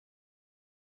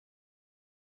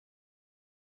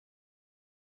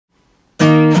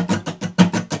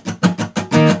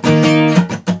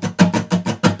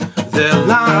Their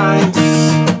lines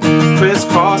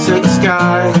crisscrossing the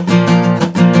sky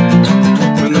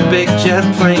from the big jet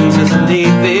planes as they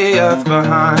leave the earth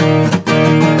behind.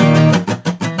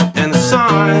 And the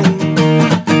sun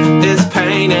is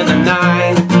painting the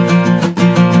night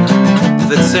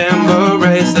with its amber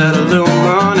rays that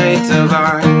illuminate the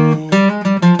line.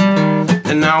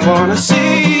 And I wanna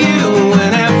see you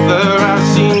whenever I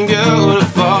seem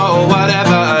beautiful,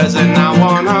 whatever's, and I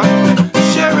wanna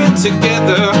share it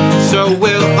together so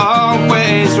we'll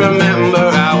always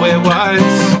remember how it was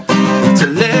to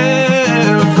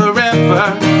live forever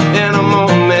in a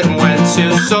moment when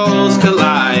two souls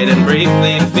collide and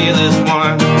briefly feel as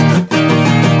one.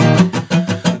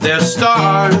 There's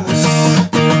stars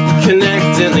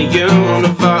connecting the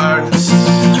universe.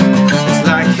 It's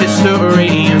like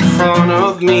history in front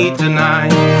of me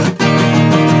tonight.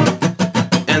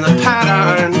 And the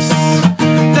patterns,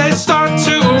 they start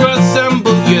to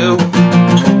resemble you.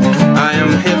 I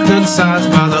am hypnotized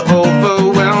by the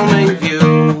overwhelming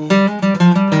view.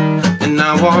 And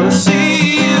I wanna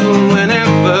see you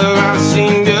whenever